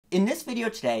In this video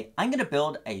today, I'm going to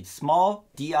build a small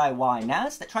DIY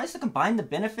NAS that tries to combine the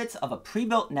benefits of a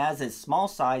pre-built NAS's small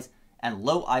size and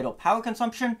low idle power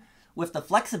consumption with the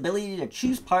flexibility to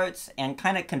choose parts and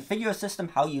kind of configure a system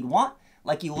how you'd want,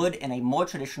 like you would in a more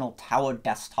traditional tower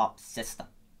desktop system.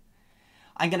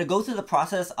 I'm going to go through the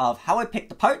process of how I pick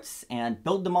the parts and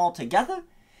build them all together,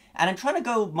 and I'm trying to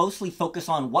go mostly focus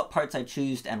on what parts I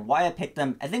choose and why I picked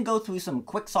them, and then go through some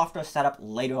quick software setup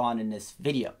later on in this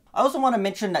video. I also want to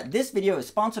mention that this video is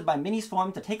sponsored by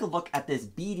Minisforum to take a look at this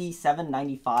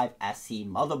BD795 SC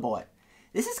motherboard.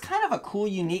 This is kind of a cool,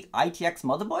 unique ITX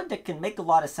motherboard that can make a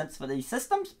lot of sense for these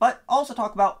systems, but also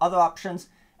talk about other options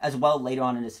as well later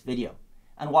on in this video.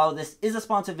 And while this is a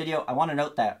sponsored video, I want to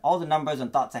note that all the numbers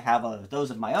and thoughts I have are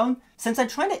those of my own. Since I'm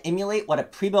trying to emulate what a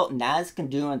pre-built NAS can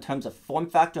do in terms of form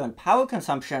factor and power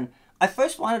consumption, I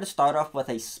first wanted to start off with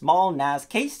a small NAS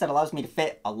case that allows me to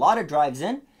fit a lot of drives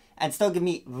in and still give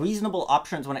me reasonable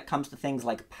options when it comes to things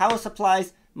like power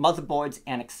supplies, motherboards,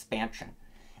 and expansion.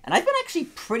 And I've been actually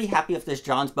pretty happy with this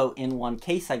Jonsobo N2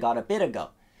 case I got a bit ago.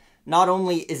 Not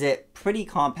only is it pretty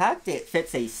compact, it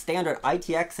fits a standard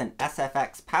ITX and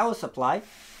SFX power supply,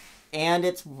 and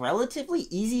it's relatively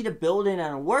easy to build in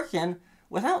and work in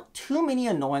without too many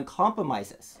annoying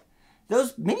compromises.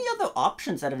 There's many other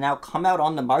options that have now come out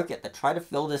on the market that try to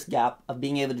fill this gap of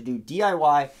being able to do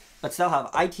DIY, but still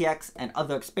have ITX and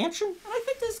other expansion, and I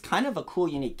think this is kind of a cool,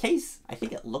 unique case. I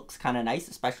think it looks kind of nice,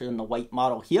 especially in the white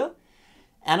model here,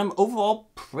 and I'm overall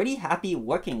pretty happy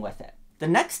working with it. The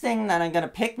next thing that I'm going to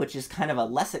pick, which is kind of a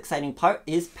less exciting part,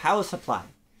 is power supply.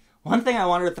 One thing I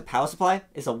wanted with the power supply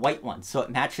is a white one, so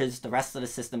it matches the rest of the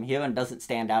system here and doesn't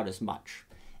stand out as much.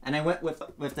 And I went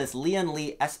with this Lian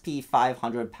Li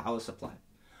SP850 power supply.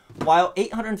 While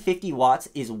 850 watts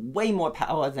is way more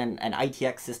power than an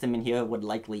ITX system in here would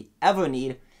likely ever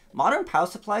need, modern power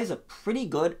supplies are pretty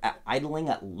good at idling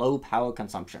at low power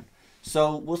consumption.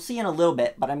 So we'll see in a little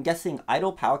bit, but I'm guessing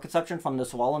idle power consumption from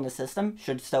this wall in the system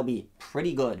should still be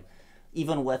pretty good,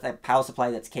 even with a power supply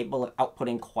that's capable of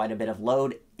outputting quite a bit of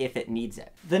load if it needs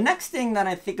it. The next thing that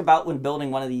I think about when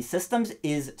building one of these systems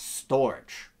is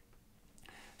storage.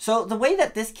 So the way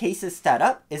that this case is set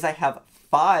up is I have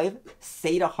 5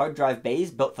 SATA hard drive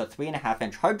bays built for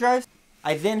 3.5-inch hard drives.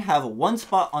 I then have one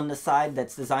spot on the side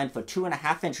that's designed for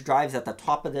 2.5-inch drives at the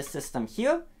top of this system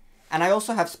here. And I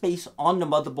also have space on the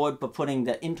motherboard for putting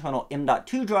the internal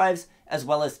M.2 drives as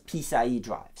well as PCIe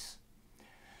drives.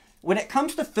 When it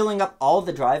comes to filling up all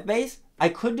the drive bays, I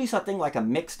could do something like a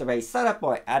mixed array setup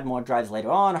or add more drives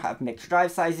later on or have mixed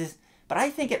drive sizes, but I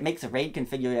think it makes a RAID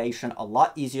configuration a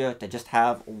lot easier to just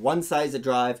have one size of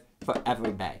drive for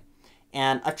every bay.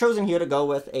 And I've chosen here to go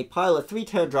with a pile of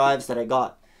 3-tier drives that I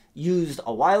got used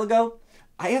a while ago.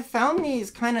 I have found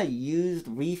these kind of used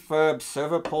refurb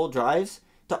server pull drives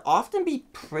to often be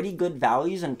pretty good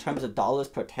values in terms of dollars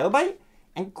per terabyte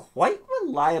and quite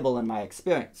reliable in my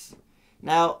experience.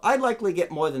 Now, I'd likely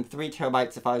get more than 3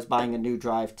 terabytes if I was buying a new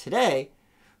drive today,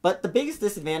 but the biggest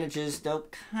disadvantage is they're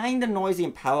kind of noisy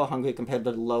and power hungry compared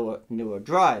to the newer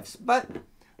drives. But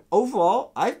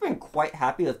overall, I've been quite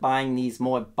happy with buying these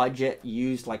more budget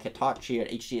used like Hitachi or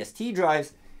HGST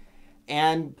drives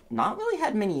and not really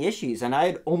had many issues, and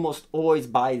I'd almost always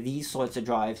buy these sorts of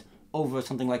drives over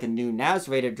something like a new NAS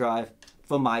rated drive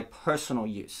for my personal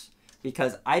use,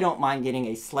 because I don't mind getting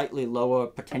a slightly lower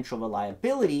potential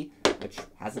reliability, which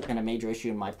hasn't been a major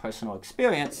issue in my personal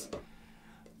experience,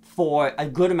 for a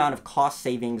good amount of cost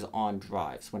savings on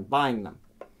drives when buying them.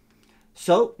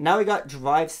 So now we got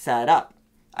drives set up.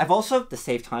 I've also, to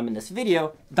save time in this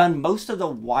video, done most of the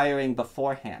wiring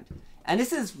beforehand. And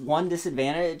this is one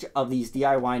disadvantage of these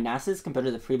DIY NASs compared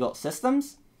to the pre-built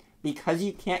systems. Because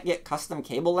you can't get custom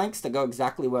cable lengths to go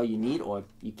exactly where you need, or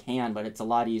you can, but it's a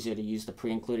lot easier to use the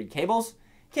pre-included cables.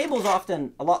 Cables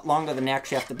often a lot longer than they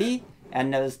actually have to be,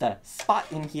 and there's the spot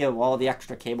in here where all the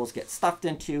extra cables get stuffed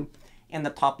into, and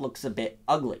the top looks a bit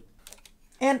ugly.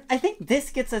 And I think this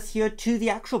gets us here to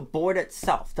the actual board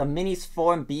itself, the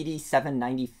Minisforum BD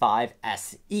 795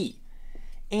 SE.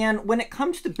 And when it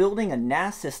comes to building a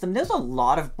NAS system, there's a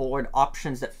lot of board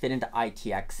options that fit into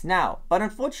ITX now. But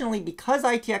unfortunately, because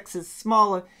ITX is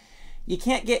smaller, you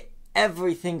can't get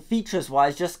everything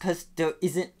features-wise just because there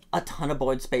isn't a ton of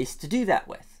board space to do that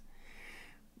with.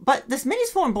 But this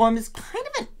Minisforum board is kind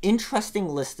of an interesting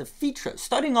list of features,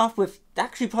 starting off with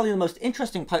actually probably the most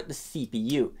interesting part, the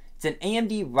CPU. It's an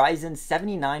AMD Ryzen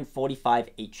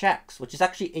 7945HX, which is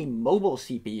actually a mobile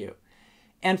CPU.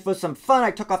 And for some fun, I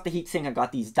took off the heatsink and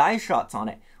got these die shots on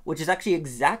it, which is actually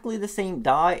exactly the same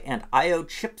die and I/O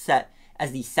chipset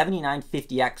as the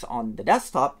 7950X on the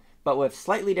desktop, but with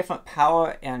slightly different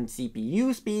power and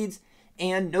CPU speeds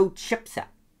and no chipset.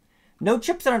 No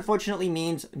chipset unfortunately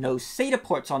means no SATA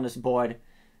ports on this board,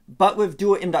 but with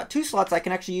dual M.2 slots, I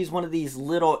can actually use one of these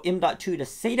little M.2 to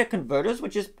SATA converters,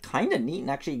 which is kind of neat and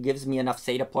actually gives me enough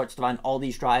SATA ports to run all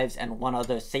these drives and one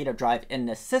other SATA drive in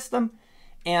this system,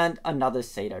 and another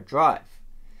SATA drive.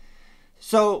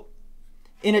 So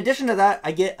in addition to that,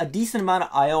 I get a decent amount of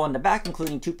I/O on the back,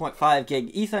 including 2.5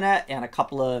 gig Ethernet and a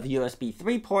couple of USB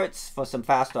 3 ports for some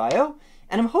faster I/O.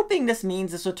 And I'm hoping this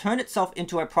means this will turn itself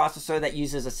into a processor that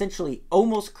uses essentially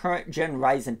almost current gen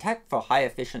Ryzen tech for high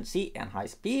efficiency and high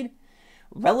speed,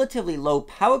 relatively low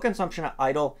power consumption at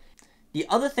idle. The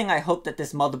other thing I hope that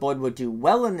this motherboard would do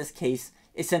well in this case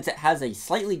is, since it has a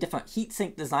slightly different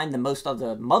heatsink design than most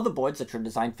other motherboards that are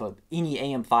designed for any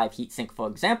AM5 heatsink, for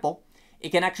example,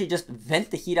 it can actually just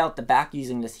vent the heat out the back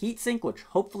using this heatsink, which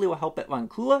hopefully will help it run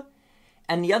cooler.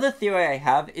 And the other theory I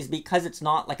have is, because it's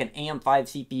not like an AM5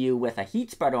 CPU with a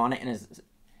heat spreader on it and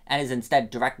is instead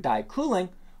direct die cooling,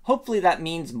 hopefully that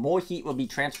means more heat will be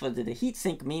transferred to the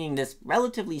heatsink, meaning this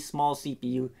relatively small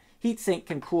CPU heatsink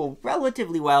can cool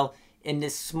relatively well in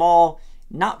this small,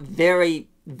 not very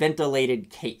ventilated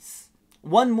case.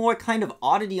 One more kind of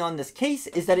oddity on this case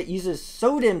is that it uses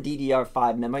SODIMM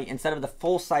DDR5 memory instead of the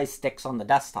full-size sticks on the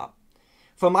desktop.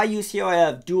 For my use here, I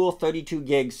have dual 32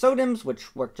 gig SODIMMs,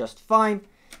 which work just fine,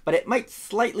 but it might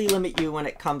slightly limit you when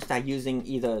it comes to using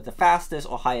either the fastest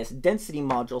or highest density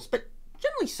modules, but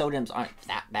generally SODIMMs aren't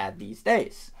that bad these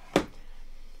days.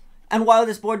 And while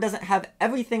this board doesn't have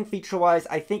everything feature-wise,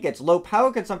 I think its low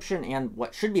power consumption and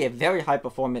what should be a very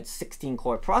high-performance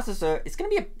 16-core processor is going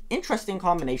to be an interesting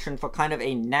combination for kind of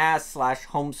a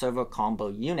NAS/home server combo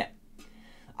unit.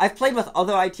 I've played with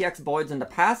other ITX boards in the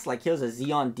past, like here's a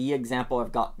Xeon D example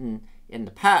I've gotten in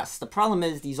the past. The problem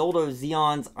is these older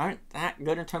Xeons aren't that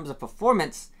good in terms of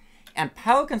performance, and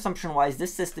power consumption-wise,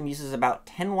 this system uses about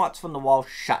 10 watts from the wall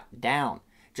shut down,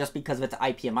 just because of its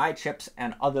IPMI chips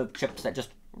and other chips that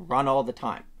just run all the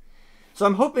time. So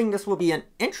I'm hoping this will be an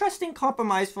interesting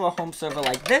compromise for a home server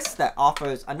like this that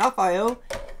offers enough I/O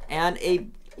and a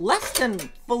less than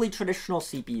fully traditional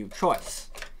CPU choice.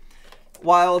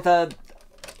 While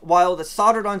the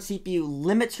soldered on CPU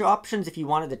limits your options if you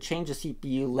wanted to change the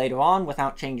CPU later on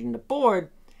without changing the board,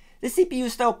 the CPU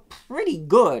is still pretty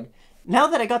good. Now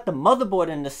that I got the motherboard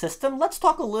in the system, let's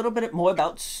talk a little bit more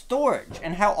about storage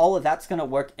and how all of that's going to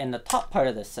work in the top part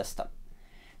of this system.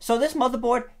 So this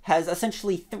motherboard has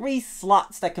essentially 3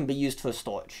 slots that can be used for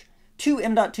storage. 2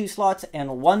 M.2 slots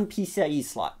and 1 PCIe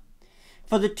slot.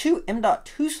 For the 2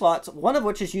 M.2 slots, one of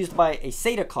which is used by a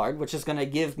SATA card, which is going to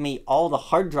give me all the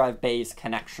hard drive bays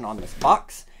connection on this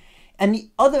box. And the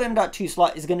other M.2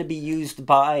 slot is going to be used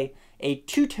by a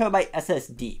 2 TB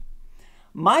SSD.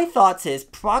 My thoughts is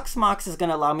Proxmox is going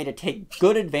to allow me to take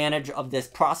good advantage of this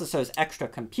processor's extra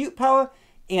compute power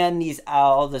and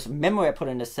all this memory I put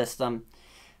in the system.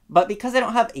 But because I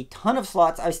don't have a ton of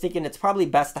slots, I was thinking it's probably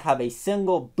best to have a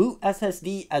single boot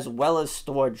SSD as well as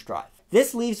storage drive.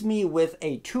 This leaves me with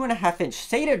a 2.5-inch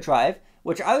SATA drive,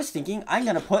 which I was thinking I'm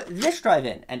going to put this drive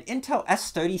in, an Intel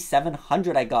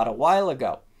S3700 I got a while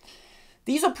ago.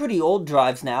 These are pretty old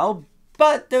drives now,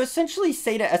 but they're essentially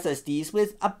SATA SSDs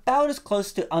with about as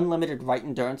close to unlimited write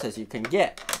endurance as you can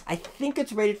get. I think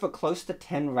it's rated for close to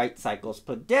 10 write cycles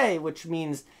per day, which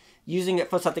means using it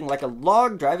for something like a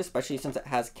log drive, especially since it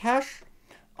has cache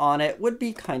on it, would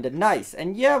be kind of nice.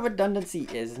 And yeah, redundancy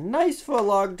is nice for a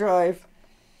log drive.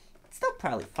 It's still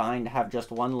probably fine to have just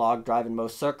one log drive in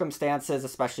most circumstances,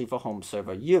 especially for home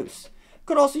server use.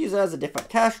 Could also use it as a different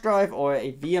cache drive or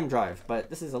a VM drive, but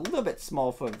this is a little bit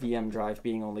small for a VM drive,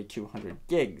 being only 200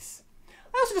 gigs.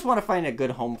 I also just want to find a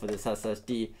good home for this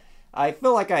SSD. I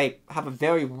feel like I have a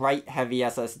very write-heavy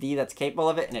SSD that's capable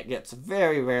of it, and it gets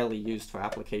very rarely used for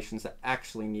applications that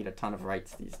actually need a ton of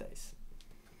writes these days.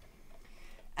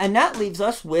 And that leaves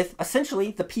us with,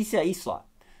 essentially, the PCIe slot.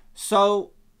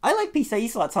 So I like PCIe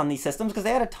slots on these systems because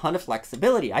they had a ton of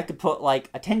flexibility. I could put like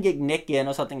a 10 gig NIC in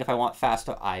or something if I want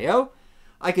faster I/O.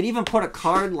 I could even put a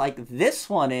card like this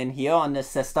one in here on this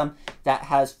system that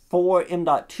has 4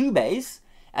 M.2 bays,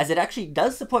 as it actually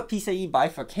does support PCIe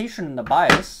bifurcation in the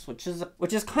BIOS, which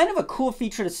is kind of a cool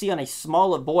feature to see on a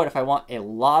smaller board if I want a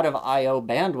lot of I/O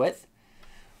bandwidth.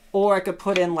 Or I could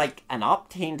put in like an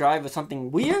Optane drive or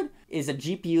something weird, is a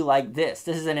GPU like this.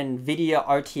 This is an NVIDIA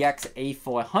RTX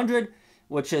A400,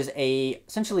 which is a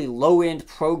essentially low-end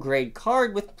pro-grade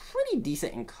card with pretty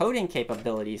decent encoding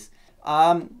capabilities.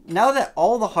 Now that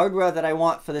all the hardware that I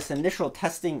want for this initial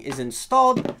testing is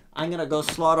installed, I'm going to go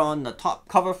slot on the top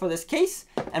cover for this case,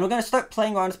 and we're going to start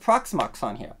playing around with Proxmox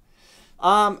on here.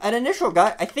 At initial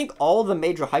gut, I think all the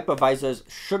major hypervisors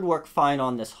should work fine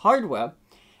on this hardware.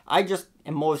 I just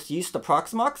am most used to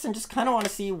Proxmox and just kind of want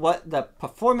to see what the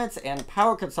performance and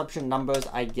power consumption numbers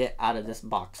I get out of this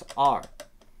box are.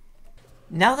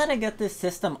 Now that I got this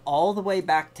system all the way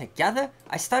back together,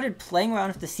 I started playing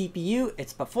around with the CPU,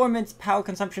 its performance, power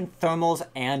consumption, thermals,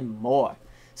 and more.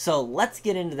 So let's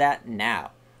get into that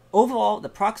now. Overall, the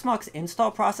Proxmox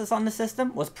install process on the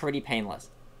system was pretty painless.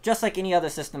 Just like any other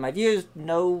system I've used,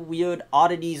 no weird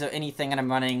oddities or anything, and I'm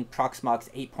running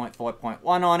Proxmox 8.4.1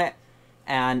 on it,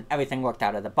 and everything worked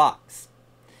out of the box.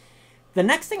 The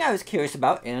next thing I was curious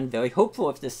about, and very hopeful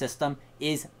with this system,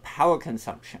 is power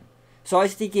consumption. So I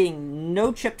was thinking,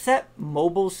 no chipset,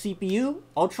 mobile CPU,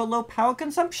 ultra low power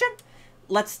consumption?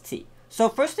 Let's see. So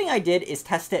first thing I did is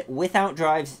test it without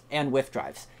drives and with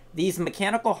drives. These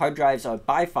mechanical hard drives are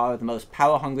by far the most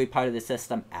power hungry part of the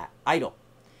system at idle.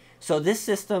 So this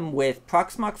system with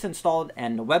Proxmox installed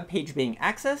and the web page being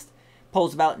accessed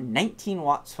pulls about 19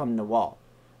 watts from the wall.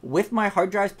 With my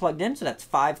hard drives plugged in, so that's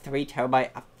 5 3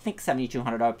 terabyte, I think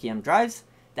 7200 RPM drives,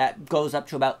 that goes up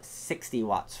to about 60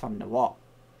 watts from the wall.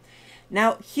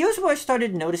 Now, here's where I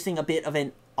started noticing a bit of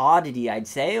an oddity, I'd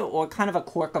say, or kind of a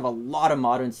quirk of a lot of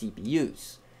modern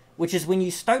CPUs, which is when you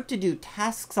start to do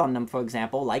tasks on them, for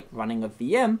example, like running a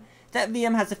VM, that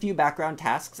VM has a few background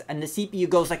tasks, and the CPU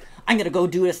goes like, I'm going to go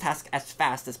do this task as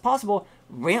fast as possible,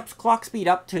 ramps clock speed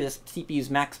up to the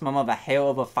CPU's maximum of a hair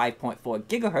over 5.4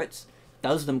 gigahertz,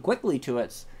 does them quickly to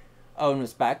its own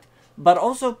respect, but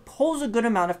also pulls a good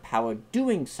amount of power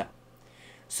doing so.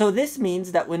 So this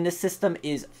means that when the system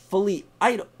is fully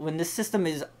idle, when the system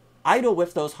is idle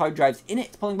with those hard drives in it,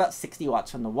 it's pulling about 60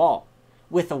 watts from the wall.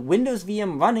 With a Windows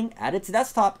VM running at its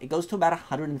desktop, it goes to about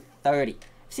 130.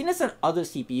 I've seen this on other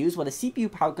CPUs where the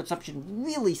CPU power consumption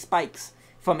really spikes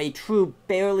from a true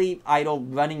barely idle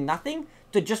running nothing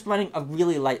to just running a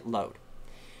really light load.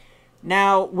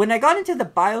 Now, when I got into the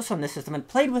BIOS on this system and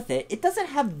played with it, it doesn't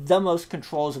have the most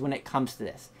controls when it comes to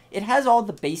this. It has all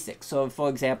the basics, so for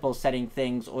example, setting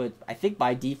things, or I think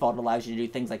by default allows you to do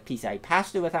things like PCI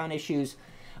pass-through without issues,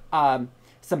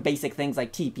 some basic things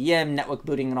like TPM, network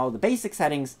booting, and all the basic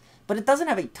settings, but it doesn't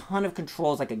have a ton of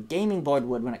controls like a gaming board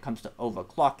would when it comes to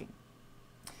overclocking.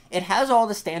 It has all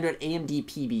the standard AMD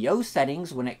PBO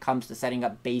settings when it comes to setting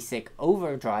up basic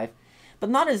overdrive, but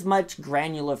not as much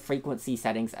granular frequency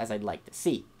settings as I'd like to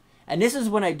see. And this is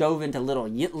when I dove into little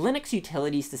Linux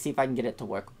utilities to see if I can get it to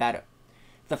work better.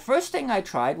 The first thing I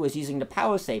tried was using the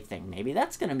power save thing. Maybe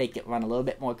that's going to make it run a little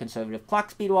bit more conservative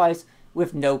clock speed-wise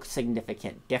with no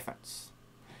significant difference.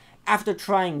 After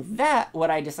trying that, what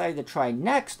I decided to try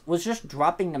next was just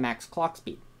dropping the max clock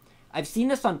speed. I've seen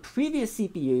this on previous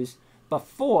CPUs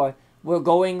before. We're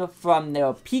going from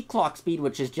their peak clock speed,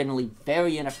 which is generally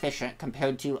very inefficient,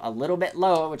 compared to a little bit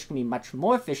lower, which can be much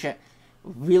more efficient,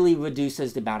 really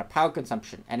reduces the amount of power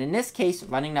consumption. And in this case,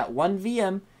 running that one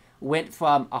VM went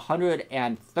from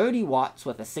 130 watts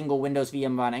with a single Windows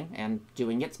VM running and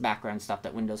doing its background stuff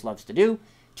that Windows loves to do,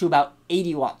 to about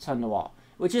 80 watts on the wall,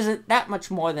 which isn't that much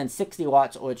more than 60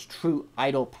 watts or its true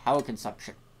idle power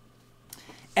consumption.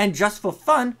 And just for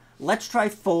fun, let's try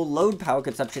full load power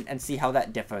consumption and see how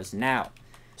that differs now.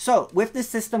 So, with this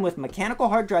system with mechanical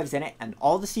hard drives in it and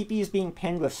all the CPUs being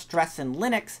pinned with stress and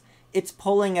Linux, it's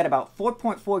pulling at about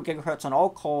 4.4 gigahertz on all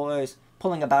cores,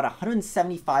 pulling about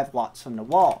 175 watts from the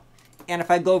wall. And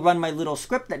if I go run my little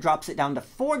script that drops it down to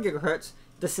 4 gigahertz,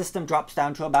 the system drops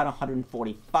down to about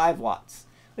 145 watts,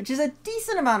 which is a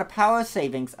decent amount of power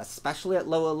savings, especially at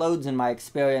lower loads in my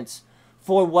experience,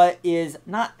 for what is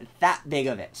not that big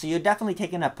of it. So you're definitely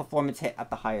taking a performance hit at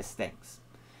the highest things.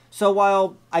 So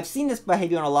while I've seen this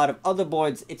behavior on a lot of other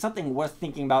boards, it's something worth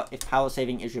thinking about if power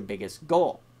saving is your biggest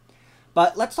goal.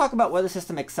 But let's talk about where the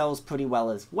system excels pretty well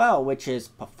as well, which is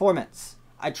performance.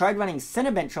 I tried running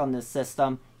Cinebench on this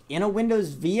system in a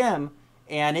Windows VM,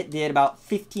 and it did about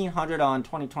 1500 on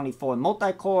 2024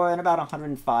 multi-core and about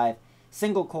 105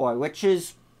 single-core, which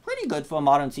is pretty good for a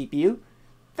modern CPU.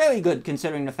 Very good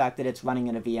considering the fact that it's running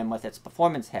in a VM with its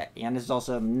performance hit, and there's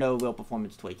also no real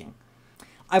performance tweaking.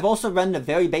 I've also run the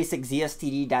very basic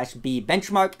ZSTD-B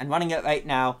benchmark, and running it right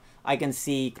now, I can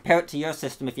see, compare it to your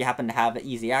system if you happen to have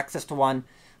easy access to one,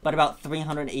 but about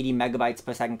 380 megabytes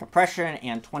per second compression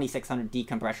and 2600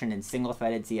 decompression in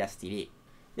single-threaded ZSTD.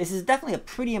 This is definitely a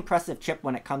pretty impressive chip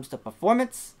when it comes to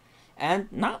performance, and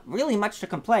not really much to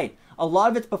complain. A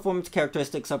lot of its performance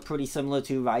characteristics are pretty similar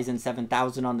to Ryzen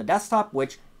 7000 on the desktop,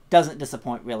 which doesn't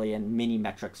disappoint really in many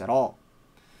metrics at all.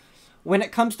 When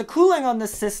it comes to cooling on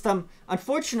this system,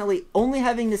 unfortunately, only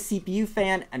having the CPU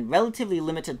fan and relatively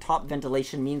limited top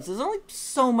ventilation means there's only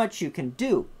so much you can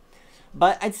do.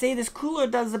 But I'd say this cooler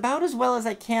does about as well as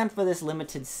I can for this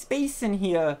limited space in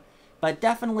here, but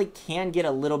definitely can get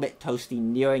a little bit toasty,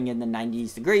 nearing in the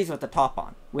 90s degrees with the top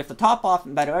on. With the top off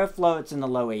and better airflow, it's in the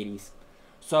low 80s.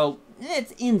 So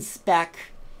it's in spec,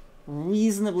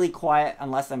 reasonably quiet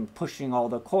unless I'm pushing all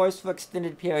the cores for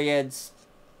extended periods.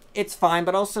 It's fine,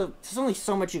 but also there's only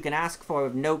so much you can ask for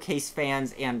with no case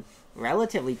fans and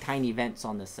relatively tiny vents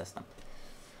on this system.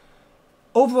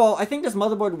 Overall, I think this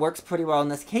motherboard works pretty well in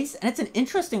this case, and it's an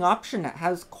interesting option that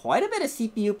has quite a bit of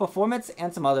CPU performance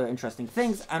and some other interesting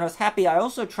things. And I was happy I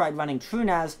also tried running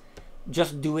TrueNAS,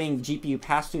 just doing GPU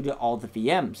pass-through to all the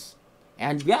VMs.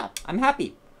 And yeah, I'm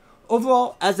happy.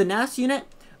 Overall, as a NAS unit,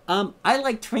 I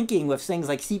like trinking with things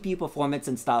like CPU performance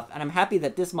and stuff, and I'm happy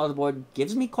that this motherboard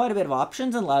gives me quite a bit of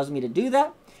options and allows me to do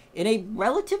that in a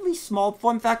relatively small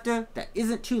form factor that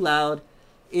isn't too loud,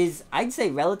 is, I'd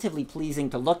say, relatively pleasing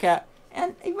to look at,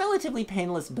 and a relatively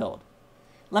painless build.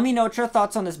 Let me know what your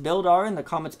thoughts on this build are in the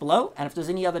comments below, and if there's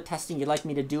any other testing you'd like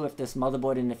me to do with this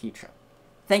motherboard in the future.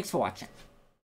 Thanks for watching.